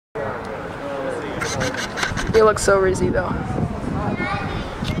You look so rizzy though.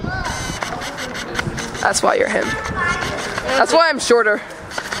 That's why you're him. That's why I'm shorter.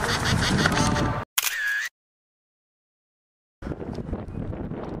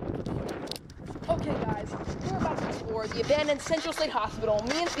 Okay guys, we're about to explore the abandoned Central State Hospital.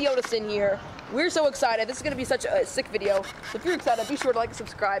 Me and Theotis in here. We're so excited. This is going to be such a sick video. So if you're excited, be sure to like and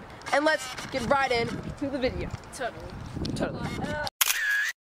subscribe. And let's get right into the video. Totally.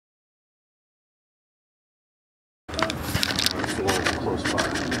 Close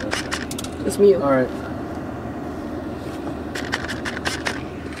by. It's me. All right.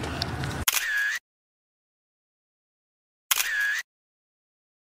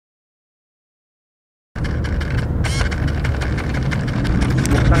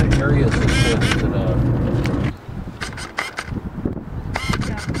 What kind of area is this?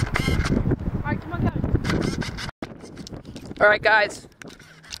 Alright guys,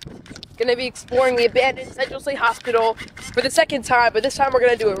 gonna be exploring the abandoned Central State Hospital for the second time, but this time we're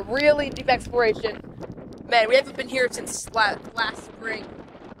gonna do a really deep exploration. Man, we haven't been here since last spring.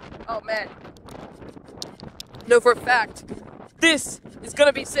 Oh man. No, for a fact, this is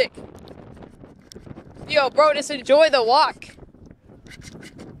gonna be sick. Yo, bro, just enjoy the walk.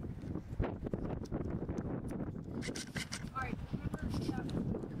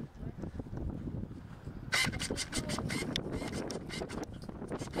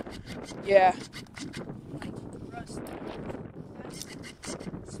 Yeah.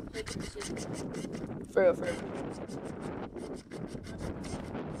 For real.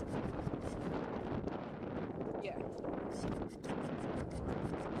 Yeah.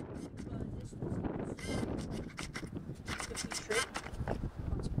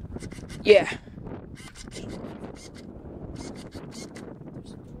 Yeah.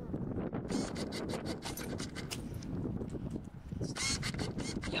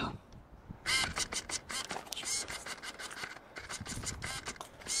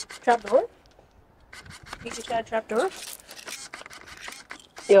 Trap door? You can try a trap door?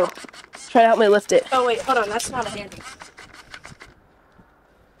 Yo, try to help me lift it. Oh wait, hold on, that's not a handle.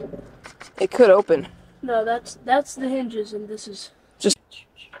 It could open. No, that's the hinges and this is Just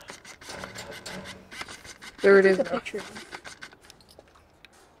there it is. a picture.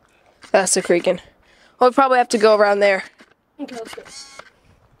 That's the creaking. We'll probably have to go around there. Okay, let's go.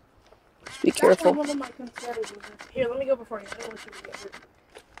 Be careful. One of my competitors. Here, let me go before you. I don't want you to get hurt.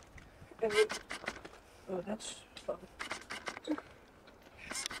 Oh, that's fun.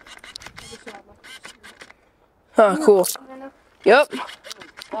 Huh, cool. Yep.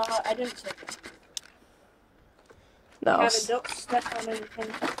 I didn't take it. No. Kevin, don't step on anything.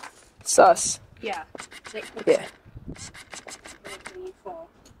 Sus. Yeah. Yeah. When you fall.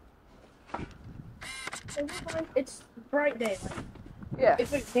 It's bright daylight. Yeah.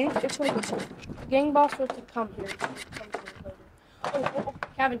 If like a gang boss was to come here, come here later. Oh,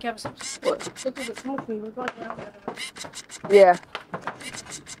 Kevin, What? look at the smoke. We're going down there. Yeah.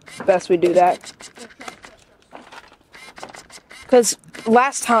 Best we do that. Because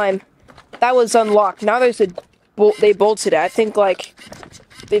last time, that was unlocked. Now there's a they bolted it. I think, like,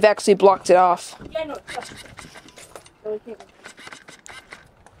 they've actually blocked it off. Yeah, no, trust me. No, we can't.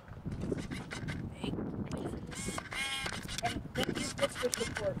 And don't use this for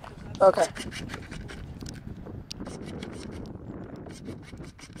support. Okay.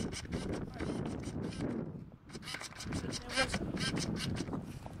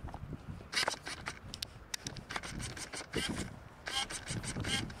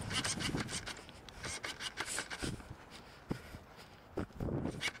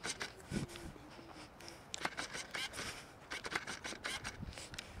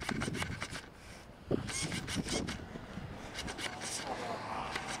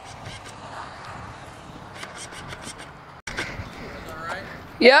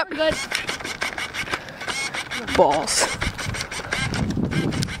 Yep. Good. Balls.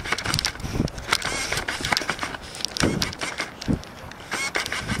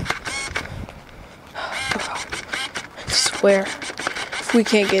 I swear, if we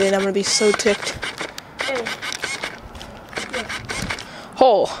can't get in, I'm gonna be so ticked.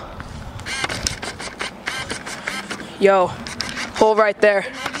 Hole. Yo, hole right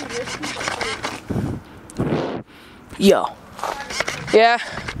there. Yo. Yeah.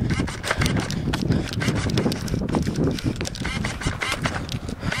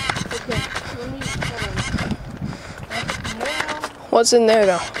 What's in there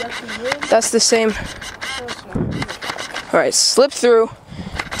though? That's the same. Alright, slip through.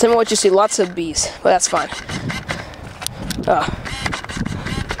 Tell me what you see. Lots of bees, but that's fine.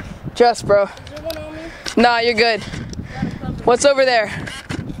 Just, bro. Nah, you're good. What's over there?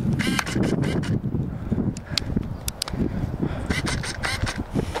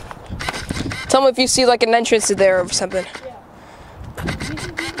 Tell me if you see like an entrance to there or something.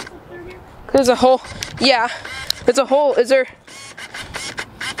 There's a hole. Yeah. There's a hole. Is there?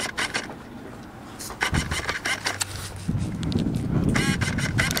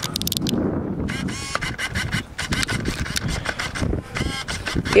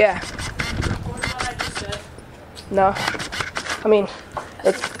 Yeah. No. I mean,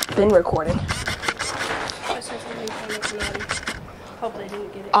 it's been recording.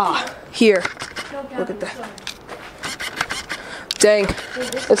 Ah, here. Look at that. Dang.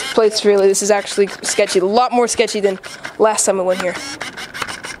 This place really, this is actually sketchy. A lot more sketchy than last time we went here.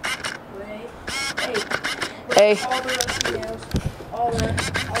 Hey. All the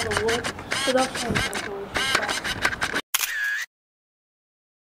wood.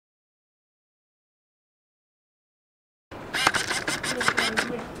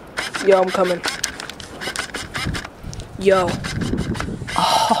 Yo, I'm coming. Yo.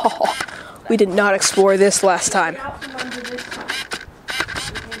 Oh, we did not explore this last time.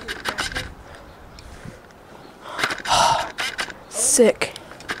 Sick.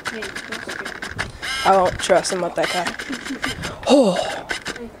 I don't trust him with that guy. Oh.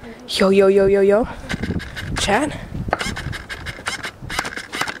 Yo, yo, yo, yo, yo. Chat?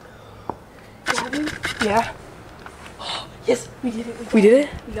 Yeah. Yes, we did it. We did it?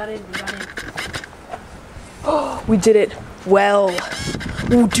 We got in. Oh, we did it. Well.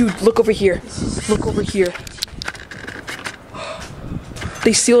 Ooh, dude, look over here. Look over here.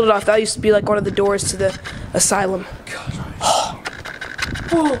 They sealed it off. That used to be like one of the doors to the asylum.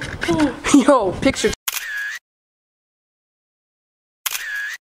 Yo, picture.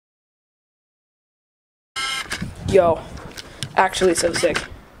 Yo, actually so sick.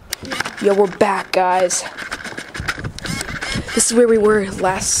 Yo, we're back, guys. This is where we were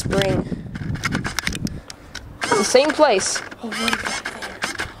last spring. The same place. Oh, what is that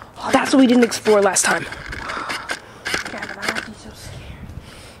there? Oh, that's what we didn't explore last time. Yeah, but I'm actually so scared.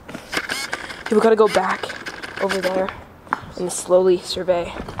 Yeah, we gotta go back over there and slowly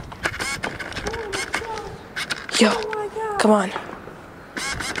survey. Yo, come on.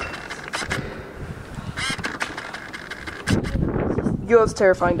 Yo, it's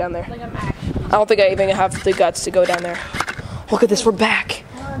terrifying down there. Like I'm actually. I don't think I even have the guts to go down there. Look at this, we're back.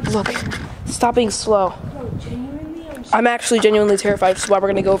 Look, stop being slow. No, genuinely, I'm actually genuinely terrified, which is why we're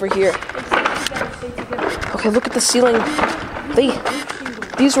gonna go over here. stay together. Okay, look at the ceiling.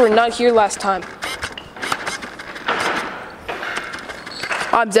 These were not here last time.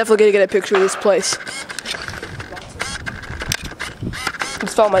 I'm definitely gonna get a picture of this place.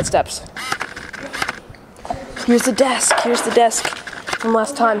 Just follow my steps. Here's the desk. Here's the desk from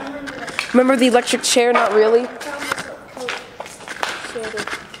last time. Remember the electric chair? Not really.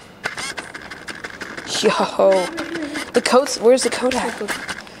 Yo, the coats. Where's the coat at?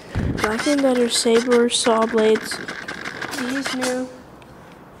 Black and Letter Saber Saw Blades. These new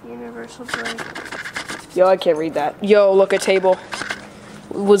Universal Blade. Yo, I can't read that. Yo, look, a table.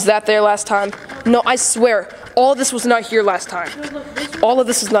 Was that there last time? No, I swear, all of this was not here last time. No, look, this All of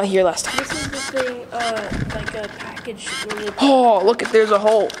this is not here last time. is the thing, like a package. Oh, look, there's a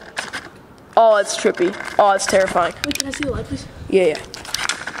hole. Oh, it's trippy. Oh, it's terrifying. Wait, can I see the light, please? Yeah, yeah.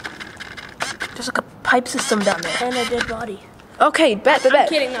 There's like a pipe system down there. And a dead body. Okay, bet. I'm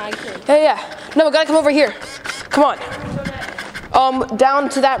kidding, no, I'm kidding. Yeah. No, we gotta come over here. Come on. Down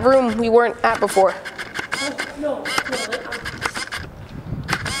to that room we weren't at before. No.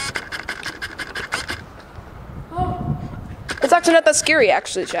 It's actually not that scary,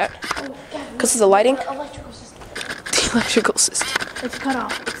 actually, chat. Because of the lighting. Electrical system. The electrical system. It's cut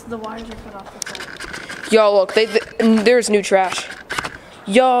off. The wires are cut off. That's right. Yo, look, there's new trash.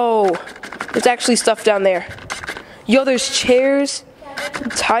 Yo, there's actually stuff down there. Yo, there's chairs,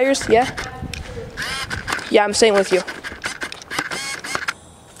 tires, yeah? Yeah, I'm staying with you.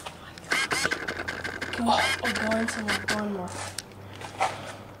 Go into like one more.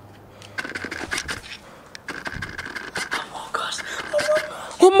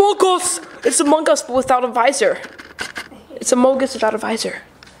 Among Us! It's Among Us, but without a visor. It's Among Us without a visor.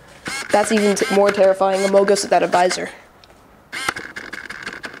 That's even more terrifying, Among Us without a visor.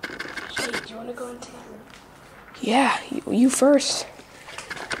 Hey, do you want to go into that room? Yeah, you first.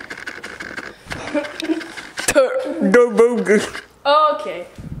 No bogus. Okay.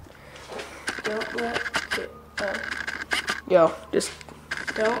 Don't let it. Yo, just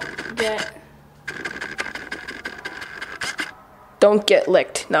don't get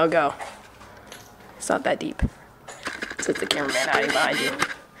licked. Now go. It's not that deep. It's with the cameraman hiding behind you.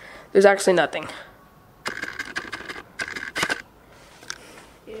 There's actually nothing.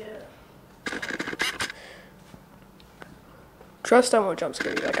 Yeah. Trust I won't jump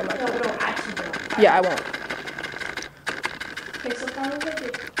scare you. Like I'm not. No, actually don't. Yeah, I won't. Okay, so kind of like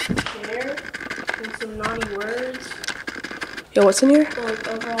a chair and some naughty words. Yo, what's in here? But like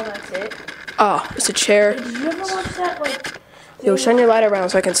overall, that's it. Oh, it's a chair. Did you ever watch that like? Yo, shine your light around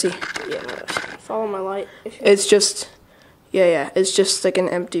so I can see. Yeah. Follow my light. It's just, yeah. It's just like an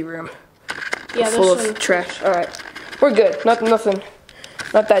empty room Yeah, full there's of trash. All right, we're good. Nothing.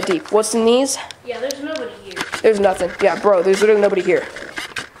 Not that deep. What's in these? Yeah, there's nobody here. There's nothing. Yeah, bro. There's literally nobody here.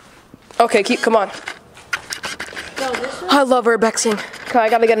 Okay, come on. No, this one. I love urbexing. Okay, I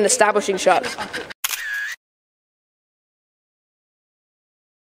gotta get an establishing shot.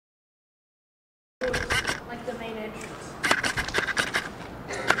 Like the main entrance.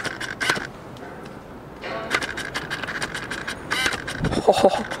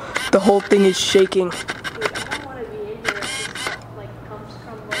 Oh, the whole thing is shaking. Dude, I don't want to be in here if it like comes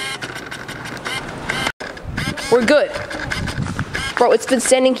crumbling. We're good. Bro, it's been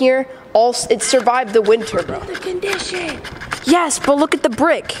standing here it survived the winter, bro. The condition. Yes, but look at the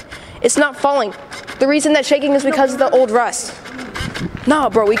brick. It's not falling. The reason that's shaking is because of the old rust. No,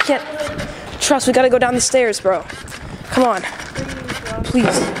 bro, we can't. Trust, we gotta go down the stairs, bro. Come on.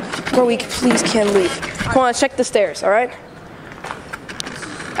 Please. Bro, we please can't leave. Come on, let's check the stairs, alright?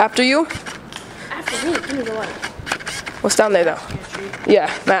 After you? After me, give me the light. What's down there, though? Yeah,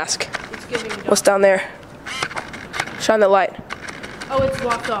 mask. It's giving me What's down there? Shine the light. Oh, it's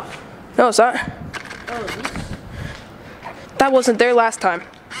blocked off. No, it's not. Oh, these? That wasn't there last time.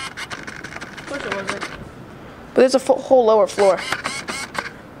 Of course it wasn't. But there's a whole lower floor.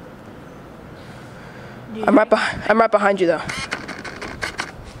 I'm right behind you, though.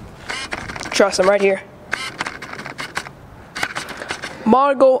 Trust, I'm right here.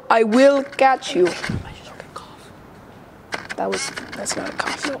 Margot, I will catch you. I just heard a cough. That's not a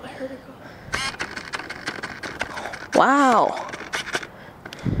cough. No, I heard it go. Wow.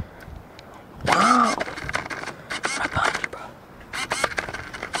 Wow. Right behind you, bro.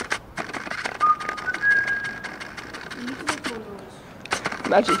 You can make more noise.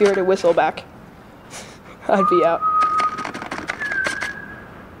 Imagine if you heard a whistle back. I'd be out.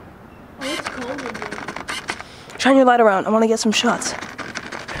 Oh, it's cold in here. Shine your light around. I want to get some shots.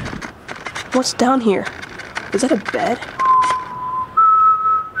 What's down here? Is that a bed?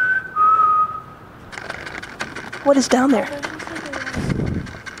 What is down there?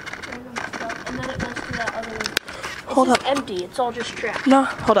 Hold up. Empty. It's all just trash. No,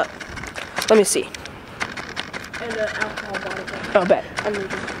 hold up. Let me see. And an alcohol bottle. Oh, bed.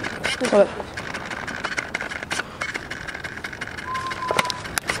 Hold up.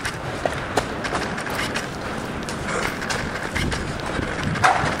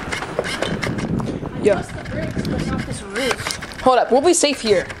 Yo. The bricks, but not this roof. Hold up. We'll be safe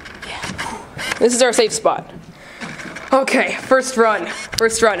here. This is our safe spot. Okay, first run.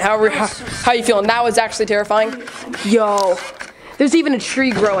 How you feeling? That was actually terrifying. Yo, there's even a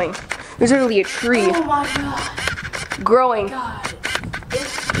tree growing. There's literally a tree Oh my god. growing. God.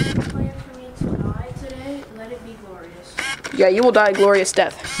 If you plan for me to die today, let it be glorious. Yeah, you will die a glorious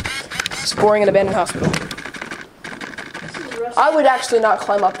death. Exploring an abandoned hospital. I would actually not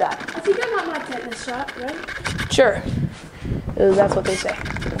climb up that. I think I got my tetanus shot, right? Sure. That's what they say.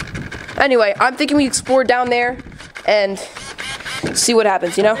 Anyway, I'm thinking we explore down there and see what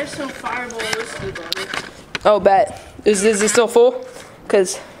happens, you know? There's some fireball whiskey, brother. Oh, bet. Is it still full?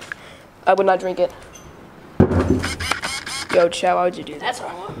 Because I would not drink it. Yo, Chow, why would you do that? That's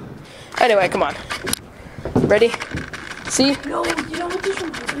what I want. Anyway, come on. Ready? See? No, you know what this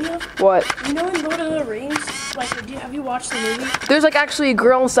reminds me of? What? You know in Lord of the Rings? Like, have you watched the movie? There's like actually a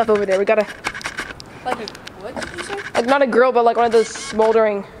grill and stuff over there. We gotta, Like a, what did you say? like not a grill, but like one of those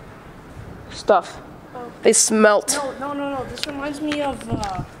smoldering stuff. Oh. They smelt. No. This reminds me of,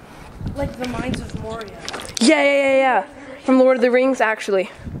 like the Mines of Moria. Yeah. From Lord of the Rings, actually.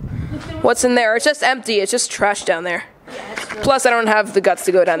 What's in there? It's just empty. It's just trash down there. Yeah, it's really Plus, I don't have the guts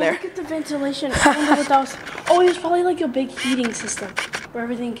to go down there. Look at the ventilation. I wonder what that was. Oh, it was probably like a big heating system where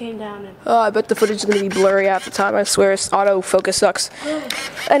everything came down and. Oh, I bet the footage is gonna be blurry half the time. I swear, its autofocus sucks.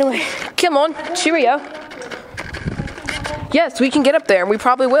 Anyway, come on, cheerio. Yes, we can get up there, and we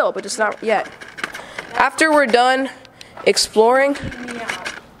probably will, but just not yet. After we're done exploring,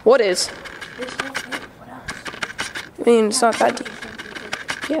 what is? This whole thing. What else? I mean, it's not that deep.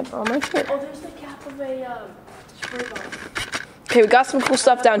 Yeah, bro, my favorite. Oh, there's the cap of a spray bottle. Okay, we got some cool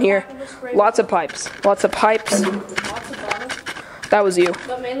stuff down here. Lots of pipes. Lots of bottles. That was you.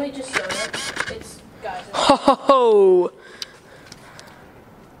 But mainly just soda. It's guys. Ho ho ho!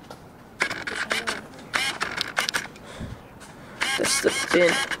 That's the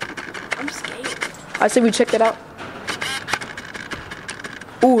bin. I'm scared. I say we check that out.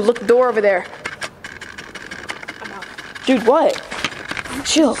 Ooh, look, door over there. I'm out. Dude, what?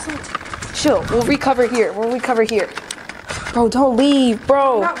 Chill. Chill. We'll recover here. Bro, don't leave,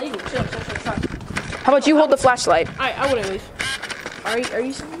 bro. I'm not leaving. Chill. How about you hold the flashlight? I wouldn't leave. Are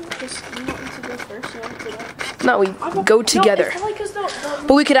you saying just you want me to go first? You want me to go? No, we go together. No, it's probably 'cause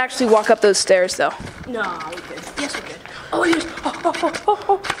But we could actually walk up those stairs, though. No, we could. Yes, we could. Oh, yes.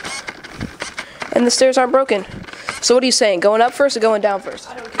 Oh. And the stairs aren't broken. So what are you saying? Going up first or going down first?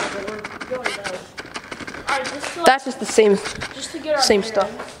 I don't care, but we're going down. Alright, just to, That's just the same just to get our same bearings.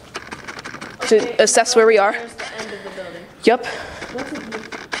 stuff. To assess where we are. There's the end of the building. Yup. What's it?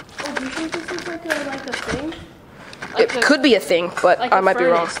 Oh, do you think this is like a thing? It could be a thing, but Like I a might be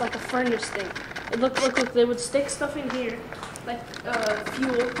wrong. furnace, like a furnace thing. It look, they would stick stuff in here, like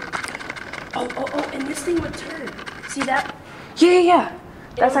fuel. Oh, and this thing would turn. See that? Yeah.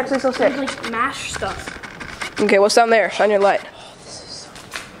 That's actually so It sick. would like mash stuff. Okay, what's down there? Shine your light.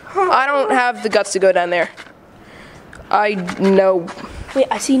 I don't have the guts to go down there. I know. Wait,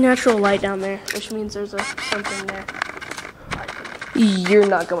 I see natural light down there, which means there's something there. You're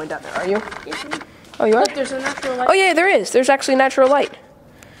not going down there, are you? Oh, you are? Look, there's a natural light. Oh, yeah, there is. There's actually natural light.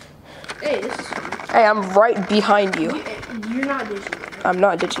 Hey, this is fun. Hey, I'm right behind you. You're not ditching me. I'm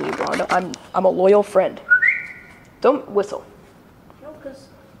not ditching you, bro. No, I'm a loyal friend. Don't whistle. No, because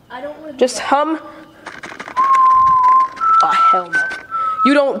I don't live. Just hum. Oh, hell no.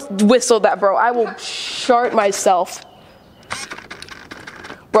 You don't whistle that, bro. I will shart myself.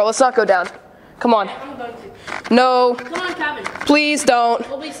 Bro, let's not go down. Come on. I'm going to. No. Come on, Kevin. Please don't.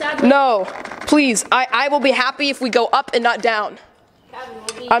 We'll be sad. No. Please. I will be happy if we go up and not down. Kevin,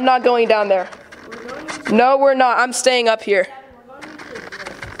 we'll be. I'm not going down there. We're going to. No, we're not. I'm staying up here. Kevin, we're going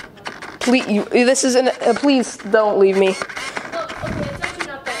to. Please, this isn't. Please don't leave me. Look, okay, it's actually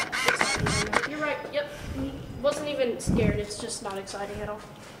not that exciting. You're right. Yep. Wasn't even scared. It's just not exciting at all.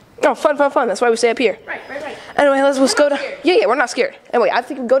 Oh, fun. That's why we stay up here. Right. Anyway, let's go down. scared. Yeah, we're not scared. Anyway, I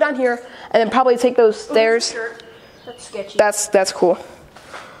think we go down here and then probably take those stairs. That's sketchy. That's cool.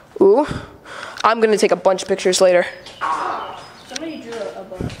 Ooh, I'm gonna take a bunch of pictures later. Somebody drew a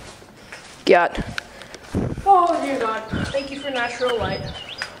bug. Got. Oh dear God! Thank you for natural light.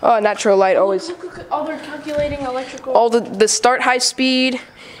 Oh, natural light always. Look, oh, they're calculating electrical. All the start high speed,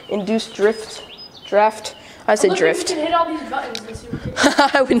 induced draft. I said Look, drift. You can hit all these buttons and see what they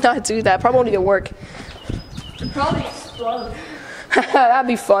do. I would not do that. Probably won't even work. It'd probably explode. That'd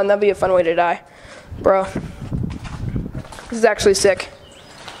be fun. That'd be a fun way to die, bro. This is actually sick.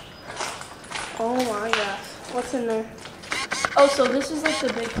 Oh my gosh. What's in there? Oh, so this is like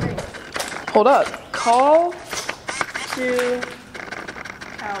the big thing. Hold up. Call to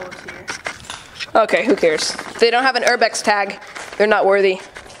cows here. Okay, who cares? If they don't have an Urbex tag, they're not worthy.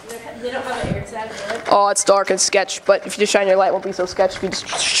 They don't have an air tag, right? Oh, it's dark and sketch, but if you just shine your light, it won't be so sketch if you just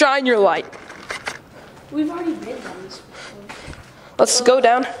shine your light. We've already been on this before. Let's go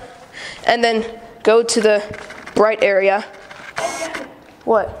down and then go to the bright area.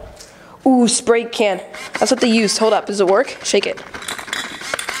 What? Ooh, spray can. That's what they used. Hold up. Does it work? Shake it.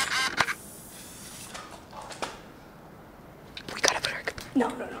 We gotta put our...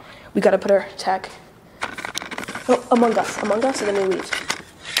 No. We gotta put our tag. Oh, Among Us, and then we leave.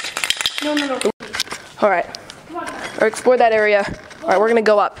 No. All right. Come on, guys. Or explore that area. All right, we're gonna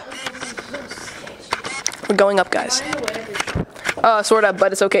go up. We're going up, guys. Sort of,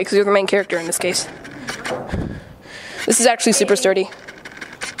 but it's okay because you're the main character in this case. This is actually super sturdy.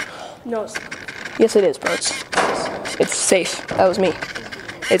 No, it's Yes, it is, bro. It's safe. That was me.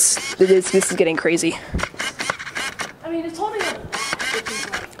 This is getting crazy. I mean, it's holding up. Which is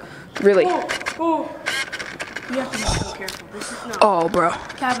like, Really. oh. You have to be so careful. This is no. Oh, bro.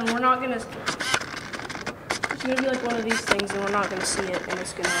 Kevin, we're not gonna. It's gonna be like one of these things, and we're not gonna see it, and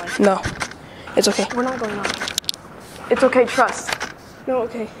it's gonna like. No. It's okay. We're not going on. It's okay, trust. No,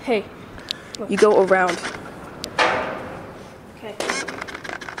 okay. Hey. You go around. Okay.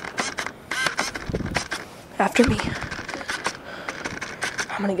 After me.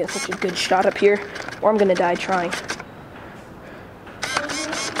 I'm gonna get such a good shot up here, or I'm gonna die trying.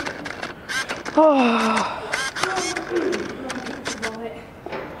 Oh.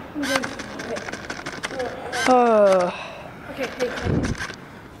 Oh. Okay, hey.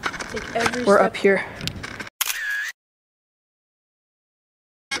 Take every We're step. up here.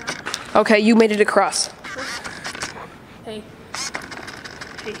 Okay, you made it across. Hey.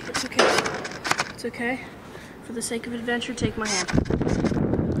 Hey, it's okay. It's okay. For the sake of adventure, take my hand.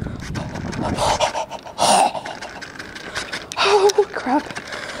 Oh, crap.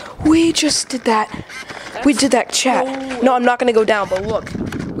 We just did that. We did that chat. No, I'm not gonna go down, but look.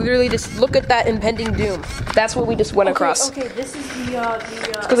 literally just look at that impending doom. That's what we just went across. Okay, this is the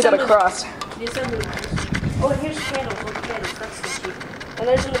Because we got a cross. The assembly lines. Oh, and here's candles. Look, candles. That's so cheap. And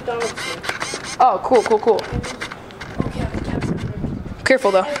there's a McDonald's here. Oh, cool. Okay, I can capture it.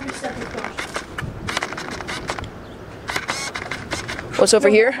 Careful though. Every step we cross. What's over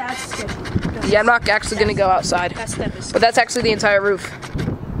here? That's sketchy. Yeah, I'm not actually gonna go outside. That step is. But that's actually the entire roof.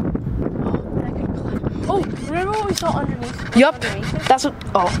 Oh, remember what we saw underneath? Yup. Underneath it? That's what.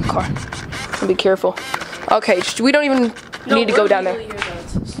 Oh, car. Be careful. Okay, we don't even need to go down there. Here,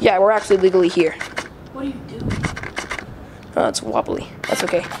 though. Yeah, we're actually legally here. What are you doing? Oh, it's wobbly. That's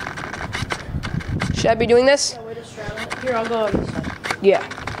okay. Should I be doing this? Yeah, way to straddle it. Here, I'll go on this side. Yeah.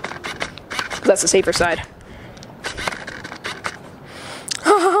 'Cause that's the safer side.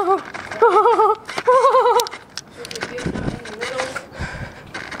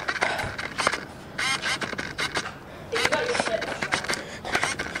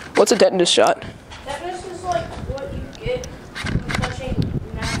 What's a tetanus shot? Tetanus is like what you get from touching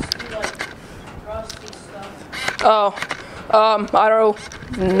nasty, like rusty stuff. Oh, I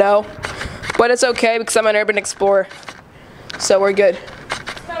don't know. But it's okay because I'm an urban explorer. So we're good.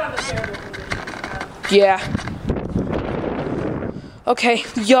 It's kind of a terrible condition. Yeah. Okay,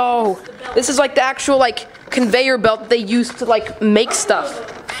 yo. This is like the actual like conveyor belt they use to like make stuff.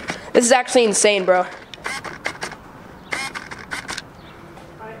 This is actually insane, bro.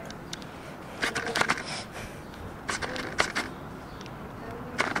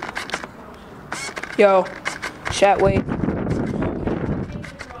 Yo, chat, wait. I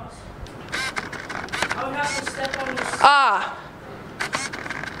would have to step on this. Ah,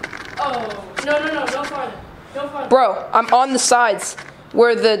 Oh, no, go farther. Go farther. bro, I'm on the sides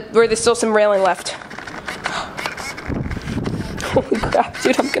where there's still some railing left. Holy crap,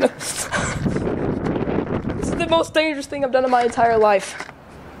 dude, I'm gonna. This is the most dangerous thing I've done in my entire life.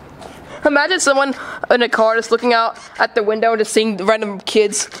 Imagine someone in a car just looking out at the window and just seeing random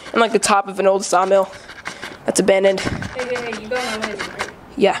kids in like the top of an old sawmill that's abandoned. Hey, you got my laser, right?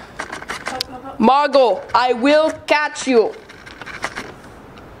 Yeah. Help. Moggle, I will catch you.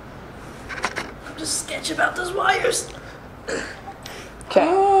 I'm just sketching about those wires. Okay.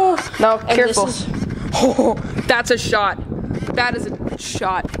 Now, careful. this Oh, that's a shot. That is a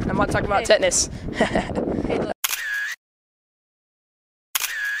shot. I'm not talking about tetanus.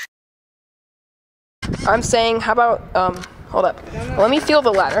 I'm saying, how about, hold up. Let me feel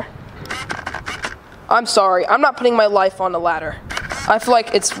the ladder. I'm sorry, I'm not putting my life on the ladder. I feel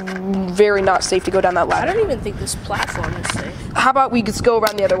like it's very not safe to go down that I ladder. don't even think this platform is safe. How about we just go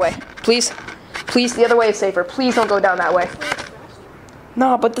around the other way? Please? Please, the other way is safer. Please don't go down that way.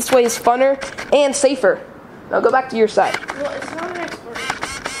 No, but this way is funner and safer. Now go back to your side. Well, it's not an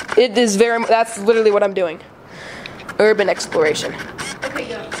exploration. It is very, that's literally what I'm doing. Urban exploration. Okay,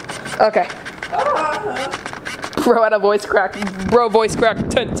 go. Okay. Bro had a voice crack. Bro voice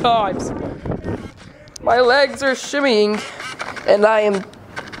cracked 10 times. My legs are shimmying, and I am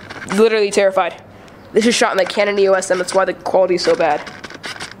literally terrified. This is shot in the Canon EOS, and that's why the quality is so bad.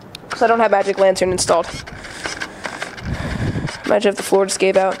 Because I don't have Magic Lantern installed. Imagine if the floor just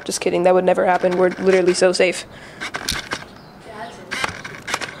gave out. Just kidding, that would never happen. We're literally so safe.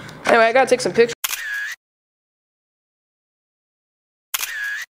 Anyway, I gotta take some pictures.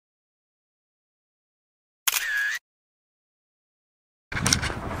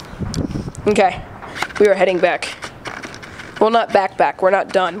 Okay, we are heading back. Well, not back. We're not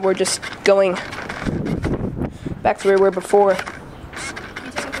done. We're just going back to where we were before.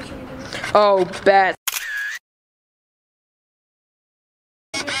 Oh, bad.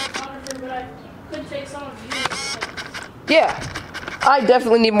 Yeah, I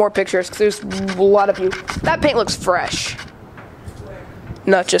definitely need more pictures because there's a lot of you. That paint looks fresh.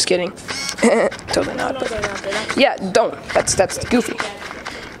 Not just kidding. Totally not. But yeah, don't. That's goofy.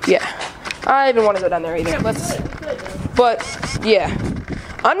 Yeah. I didn't want to go down there either. But yeah,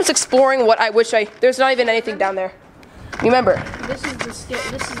 I'm just exploring what I wish there's not even anything down there. Remember, This is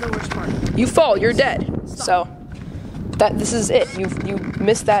the worst part. you fall, you're dead. So this is it. You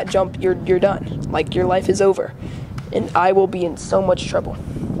missed that jump, you're done. Like your life is over, and I will be in so much trouble.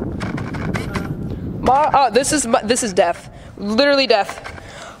 This is death. Literally death.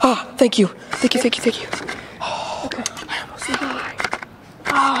 Oh, thank you. Oh, okay. I almost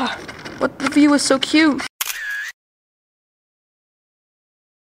died. What, the view is so cute.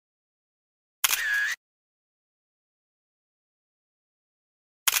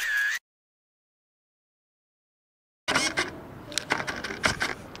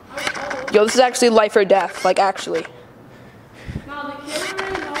 Yo, this is actually life or death, like actually. No, the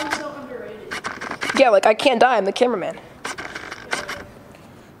cameraman is always so underrated. Yeah, like I can't die, I'm the cameraman.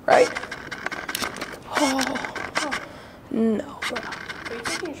 right? Oh, no, bro. Are you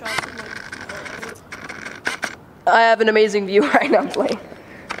taking shots of my... I have an amazing view right now playing.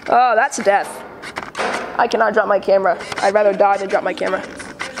 Oh, that's death. I cannot drop my camera. I'd rather die than drop my camera.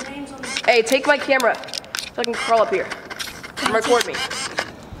 There's names on the... Hey, take my camera so I can crawl up here and record me.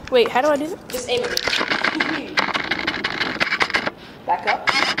 Wait, how do I do that? Just aim at me. Back up.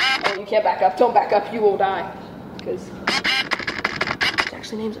 Oh, you can't back up. Don't back up. You will die. Because there's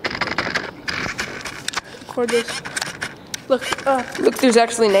actually names. Record this. Look, Look, there's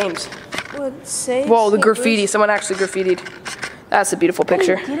actually names. what it say? Whoa, the graffiti. Someone actually graffitied. That's a beautiful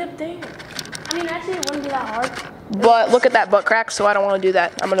picture. Get up there. I mean, actually, it wouldn't be that hard. But look at that butt crack, so I don't want to do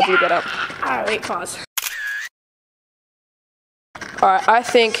that. I'm going to bleep that up. Alright, wait, pause. Alright, I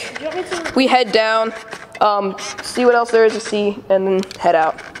think Do you want me to... we head down, see what else there is to see, and then head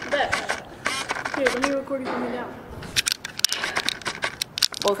out. Bet. Here, let me record you coming down.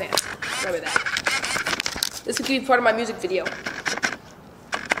 Both hands. Remember that. This could be part of my music video.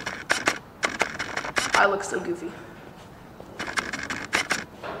 I look so goofy.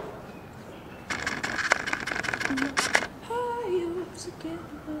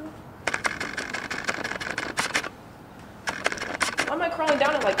 Why am I crawling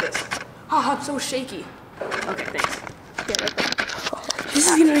down it like this? Oh, I'm so shaky. Okay, thanks. This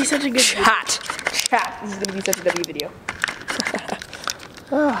is gonna be such a good Chat. This is gonna be such a W video.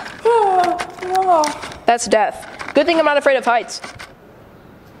 That's death. Good thing I'm not afraid of heights.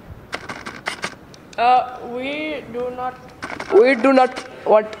 We do not... We do not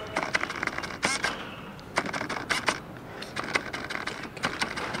want.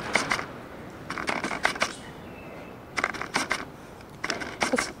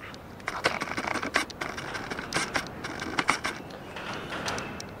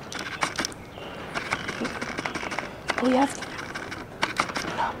 We have to...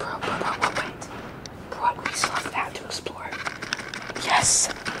 No, bro, wait. Bro, we still have that to explore. Yes!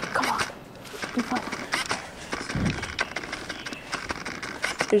 Come on. Be fun.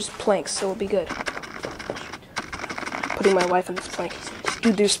 There's planks, so it'll be good. Putting my wife on this plank.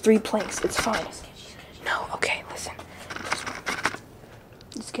 Dude, there's 3 planks. It's fine. No, okay, listen.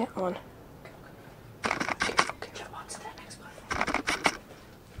 Just get one.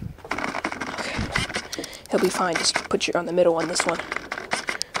 He'll be fine. Just put your on the middle on this one.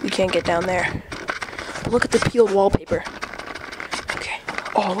 We can't get down there. But look at the peeled wallpaper. Okay.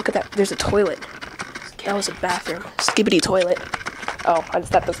 Oh, look at that. There's a toilet. That was a bathroom. Skibbity toilet. Oh, I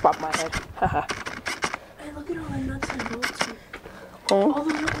just tapped the spot in my head. Haha. Hey, look at all the nuts and bolts. Oh. All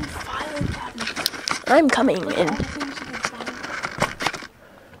the little filing cabinets. I'm coming Look in. at all the things you can find.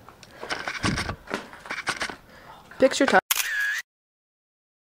 Picture time.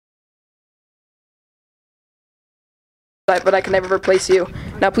 But I can never replace you.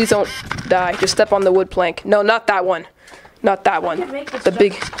 Now please don't die. Just step on the wood plank. No, not that one. Not that one. The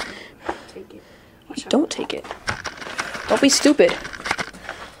big... Take it. Don't take it. Don't be stupid.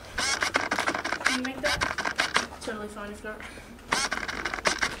 Can you make that? Totally fine if not.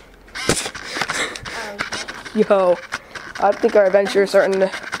 Yo. I think our adventure is starting to...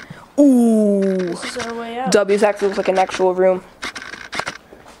 Ooh. This is our way out. W's actually looks like an actual room.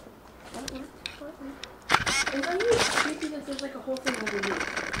 It's really creepy that there's like a whole thing over here.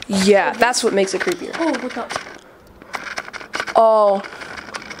 Yeah, that's what makes it creepier. Oh, look up. Oh.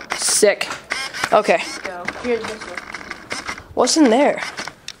 Sick. Okay. Let's go. Here's this one. What's in there?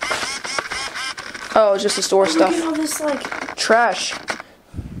 Oh, it's just the store Look stuff. at all this like... Trash.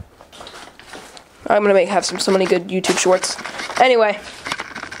 I'm gonna have so many good YouTube shorts. Anyway,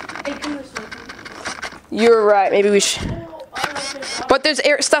 Hey, come this way. you're right. Maybe we should. Oh, I like this. But there's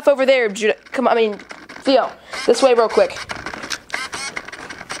stuff over there. Come on. I mean, Theo, this way, real quick.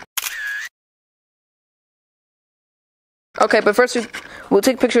 Okay, but first we'll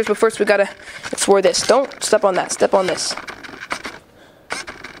take pictures. But first we gotta explore this. Don't step on that. Step on this.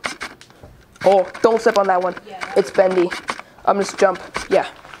 Oh, don't step on that one. Yeah. It's bendy. I'm just jump. Yeah.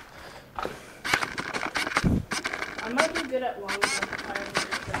 I might be good at long jump.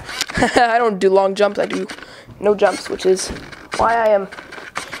 I don't do long jumps. I do no jumps, which is why I am.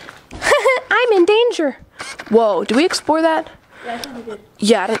 I'm in danger. Whoa, did we explore that? Yeah, I think we did.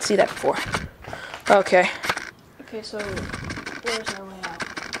 Yeah, I didn't see that before. Okay, Okay, so where's our way out?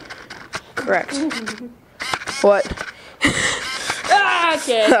 correct. What? Ah,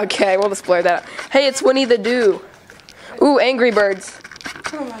 okay. Okay, we'll just blur that out. Hey, it's Winnie the Doo. Ooh, Angry Birds.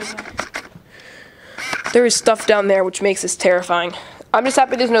 Oh my god. There is stuff down there which makes this terrifying. I'm just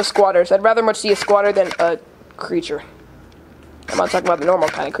happy there's no squatters. I'd rather much see a squatter than a creature. I'm not talking about the normal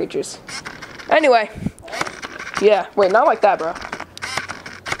kind of creatures. Anyway. Yeah, wait, not like that, bro.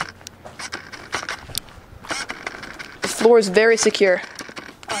 floor is very secure.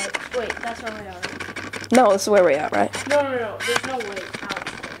 Alright, wait, that's not way out, right? No, this is where we're at, right? No. There's no way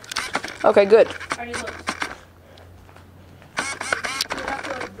out. Okay, good. Already looked.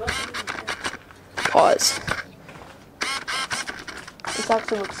 Pause. This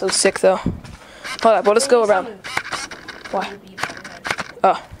actually looks so sick, though. Hold up, well, let's go around. Why?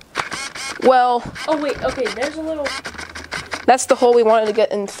 Oh. Well. Oh, wait, okay, there's a little... That's the hole we wanted to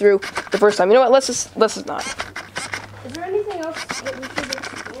get in through the first time. You know what, let's just not. Is there anything else that we should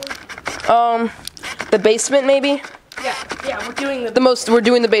explore? The basement, maybe? Yeah, we're doing the... We're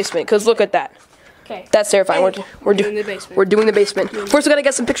doing the basement, because look at that. Okay. That's terrifying. We're doing the basement. We're doing the basement. First, we gotta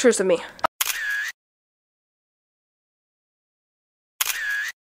get some pictures of me.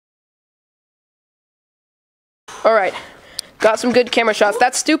 Alright. Got some good camera shots.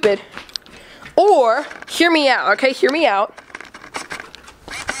 That's stupid. Or, hear me out, okay? Hear me out.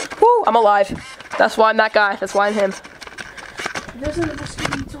 Woo, I'm alive. That's why I'm that guy. That's why I'm him. There's another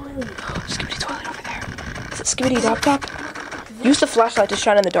skibidi toilet. Skibidi toilet over there. Is it skibidi dop top? Use the flashlight to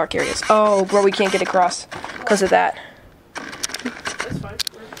shine in the dark areas. Oh, bro, we can't get across because of that. That's fine.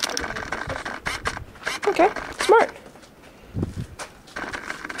 Okay, smart.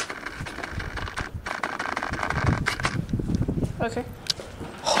 Okay.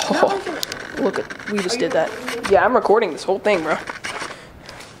 Oh, look at, we just did that. Yeah, I'm recording this whole thing, bro.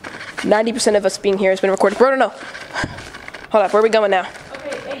 90% of us being here has been recorded. Bro, no. Hold up, where are we going now?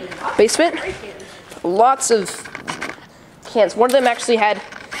 Okay, hey, Basement? Lots of cans. One of them actually had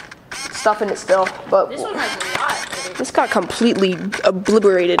stuff in it still, but this one has a lot. this got completely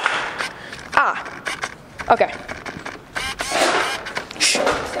obliterated. Ah. Okay. Shh.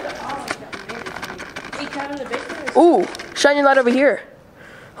 Ooh, shine your light over here.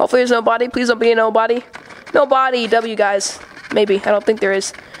 Hopefully there's no body. Please don't be a nobody. No body, W guys. Maybe. I don't think there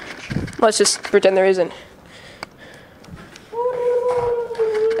is. Let's just pretend there isn't.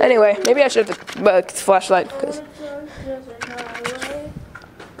 Anyway, maybe I should have the flashlight. Cause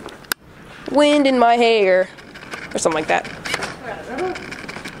wind in my hair. Or something like that.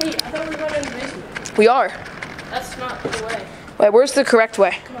 Hey, I thought we were going in the basement. We are. That's not the way. Wait, where's the correct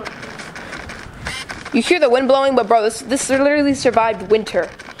way? Come on. You hear the wind blowing, but bro, this literally survived winter.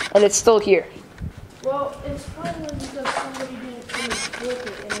 And it's still here. Well, it's probably because somebody didn't flip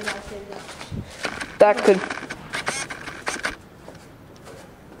it and then I said that. That could.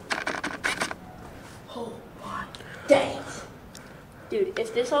 Oh my dang it. Dude,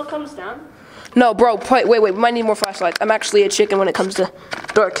 if this all comes down. No, bro, wait, we might need more flashlights. I'm actually a chicken when it comes to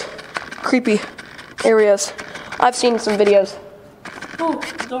dark, creepy areas. I've seen some videos. Oh,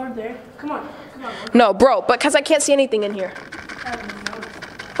 door there. Come on. No, bro, but because I can't see anything in here.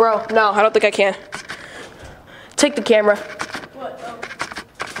 Bro, no, I don't think I can. Take the camera. What?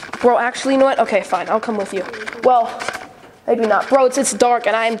 Oh. Bro, actually, you know what? Okay, fine, I'll come with you. Well, maybe not. Bro, it's dark,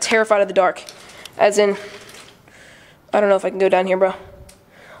 and I am terrified of the dark. As in, I don't know if I can go down here, bro.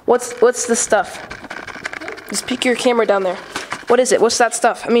 What's this stuff? Just peek your camera down there. What is it? What's that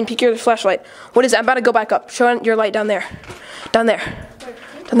stuff? I mean, peek your flashlight. What is it? I'm about to go back up. Show your light down there. Down there.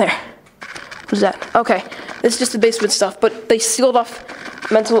 Down there. What is that? Okay. This is just the basement stuff, but they sealed off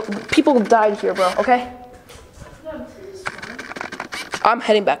people died here, bro, okay? I'm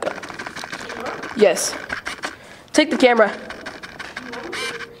heading back up. Yes. Take the camera.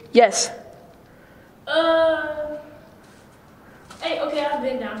 Yes. Hey, okay, I've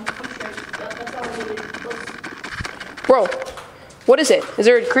been down. I'm straight. That's all I needed. Bro, what is it? Is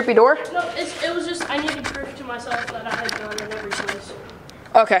there a creepy door? No, it was just I needed proof to myself that I had gone in every place.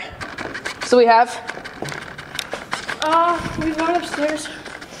 Okay. So we have? We've gone upstairs.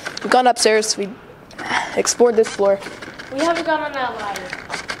 We've gone upstairs. We explored this floor. We haven't gone on that ladder.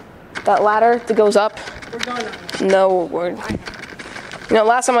 That ladder that goes up? We're going on it. No, we're... You know,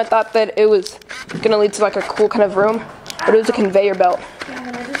 last time I thought that it was gonna lead to like a cool kind of room, but it was a conveyor belt. Yeah,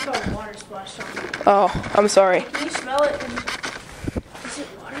 and I just got water splashed on me. Oh, I'm sorry. Can you smell it? Is it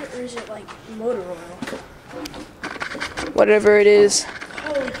water or is it like motor oil? Whatever it is.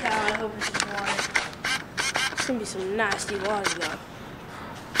 Holy cow, I hope it's water. It's gonna be some nasty water though.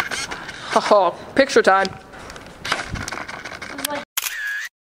 Oh, picture time.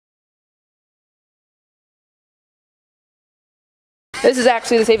 This is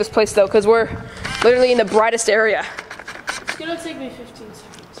actually the safest place though, because we're literally in the brightest area. It's gonna take me 15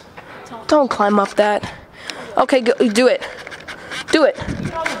 seconds. Don't climb up that. Okay, go, do it. Do it.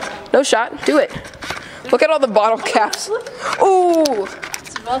 No shot, do it. Look at all the bottle caps. Ooh.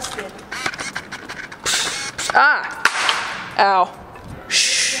 It's busted. Ah. Ow.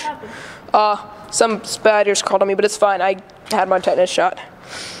 Shh. What happened? Some spiders crawled on me, but it's fine. I had my tetanus shot.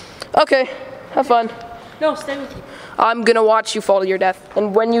 Okay, have fun. No, stay with you. I'm gonna watch you fall to your death.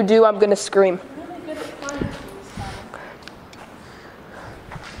 And when you do, I'm gonna scream.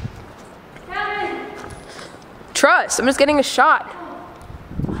 Trust, I'm just getting a shot.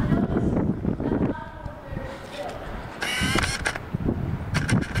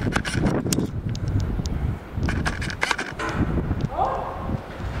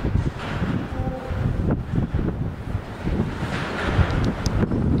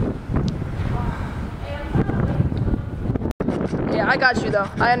 Yeah, I got you though.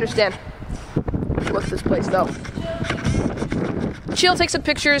 I understand. Look at this place though. Chill, take some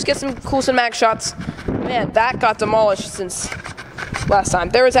pictures, get some cool cinematic shots. Man, that got demolished since last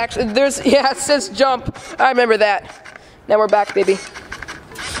time. Yeah, it says jump. I remember that. Now we're back, baby.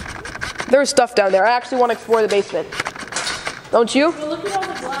 There's stuff down there. I actually want to explore the basement. Don't you? Well, look at all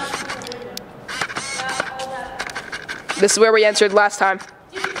the glass in the window. All that. This is where we entered last time.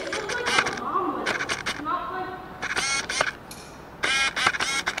 Dude, it looks like an omelet. Not like...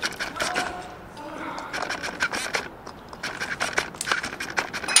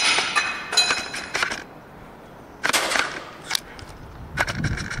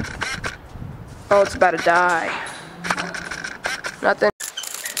 Oh, it's about to die. Nothing.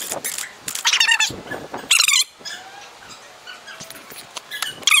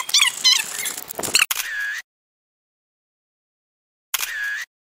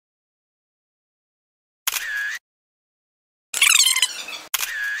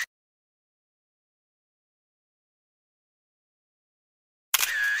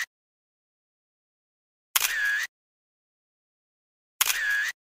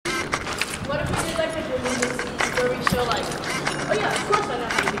 What if we did like a deleted scene where we show like, oh yeah, of course I know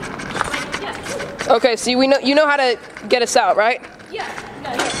how to do it. Like, yeah, sure. Okay, so you know how to get us out, right? Yeah.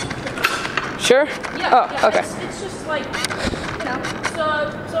 Sure? Yeah, Oh, yeah, okay. It's just like, you know,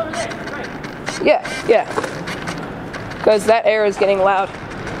 it's over there, right? Yeah. Because that air is getting loud.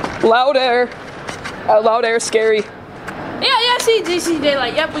 Loud air. Loud air, scary. Yeah, see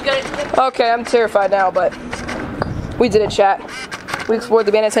daylight. Yep, we got it. Okay, I'm terrified now, but we did it, chat. We explored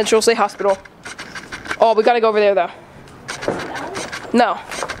the abandoned Central State Hospital. Oh, we gotta go over there, though. No.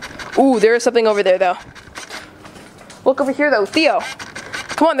 Ooh, there is something over there, though. Look over here, though. Theo.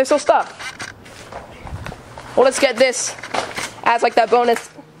 Come on, there's still stuff. Well, let's get this as like that bonus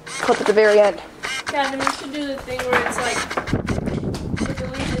clip at the very end. Kevin, we should do the thing where it's like the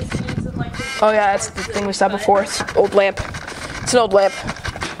deleted scenes and like. Oh yeah, that's the thing we saw before. It's an old lamp. It's an old lamp.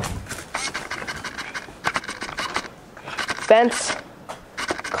 Fence.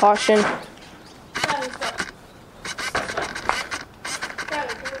 Caution.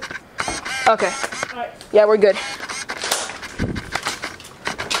 Okay. Alright. Yeah, we're good.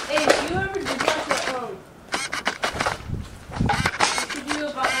 Hey, do you ever do like you do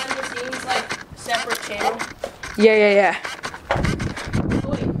about behind the scenes like separate channel? Yeah. Oh,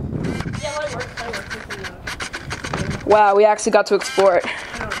 wait. Yeah, that works. Wow, we actually got to explore it.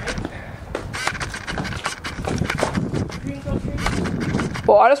 Green country.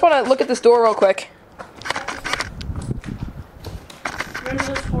 Well, I just want to look at this door real quick. Remember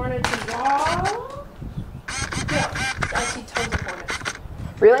this hornet wall? Yeah, I see tons of hornets.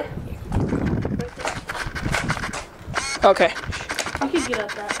 Really? Right there. Okay. You could get at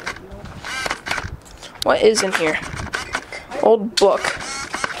that. What is in here? Old book.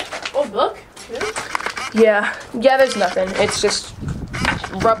 Old book? Really? Yeah, there's nothing. It's just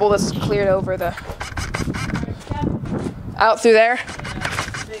rubble that's cleared over the... Out through there?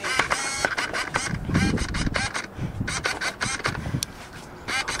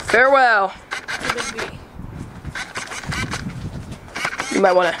 Farewell. You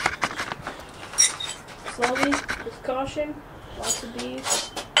might want to... Slowly, with caution. Lots of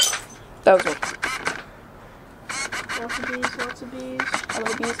bees. That was me. Lots of bees, lots of bees. How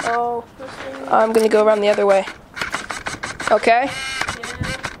many bees? Oh, I'm going to go around the other way. Okay?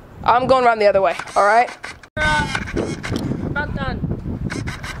 Yeah. I'm going around the other way, alright? About done.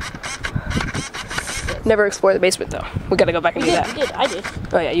 Never explored the basement, though. We gotta go back and do that. You did, I did.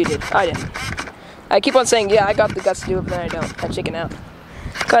 Oh, yeah, you did. I didn't. I keep on saying, yeah, I got the guts to do it, but then I don't. I chicken out.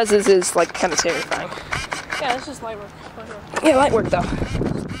 Because this is, like, kind of terrifying. Yeah, it's just light work. Yeah, light work, though.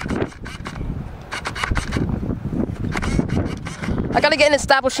 I gotta get an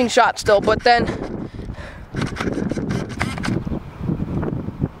establishing shot still, but then...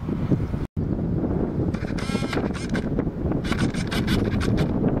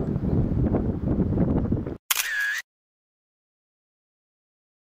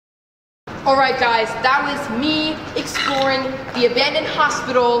 Alright guys, that was me exploring the abandoned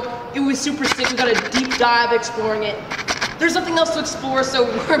hospital. It was super sick. We got a deep dive exploring it. there's nothing else to explore, so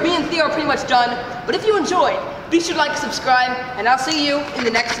me and Theo are pretty much done. But if you enjoyed, be sure to like and subscribe, and I'll see you in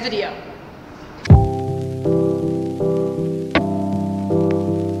the next video.